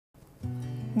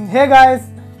Hey guys,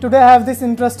 today I have this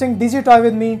interesting Digi toy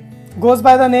with me. Goes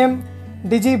by the name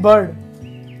DigiBird.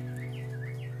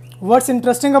 What's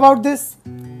interesting about this?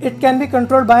 It can be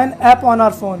controlled by an app on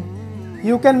our phone.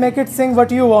 You can make it sing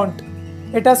what you want.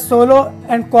 It has solo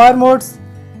and choir modes.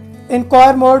 In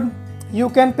choir mode, you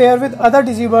can pair with other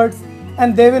DigiBirds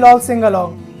and they will all sing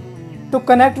along. To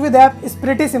connect with app is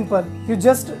pretty simple. You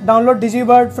just download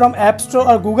DigiBird from App Store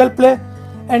or Google Play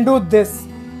and do this.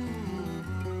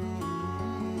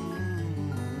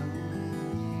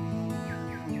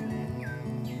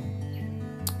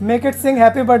 Make it sing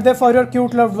happy birthday for your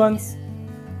cute loved ones.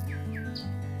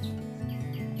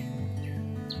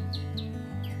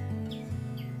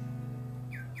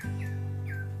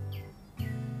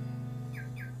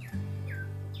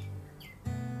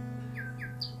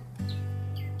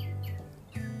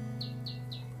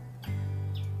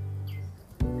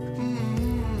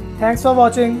 Thanks for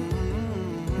watching.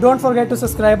 Don't forget to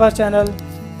subscribe our channel,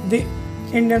 The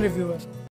Indian Reviewer.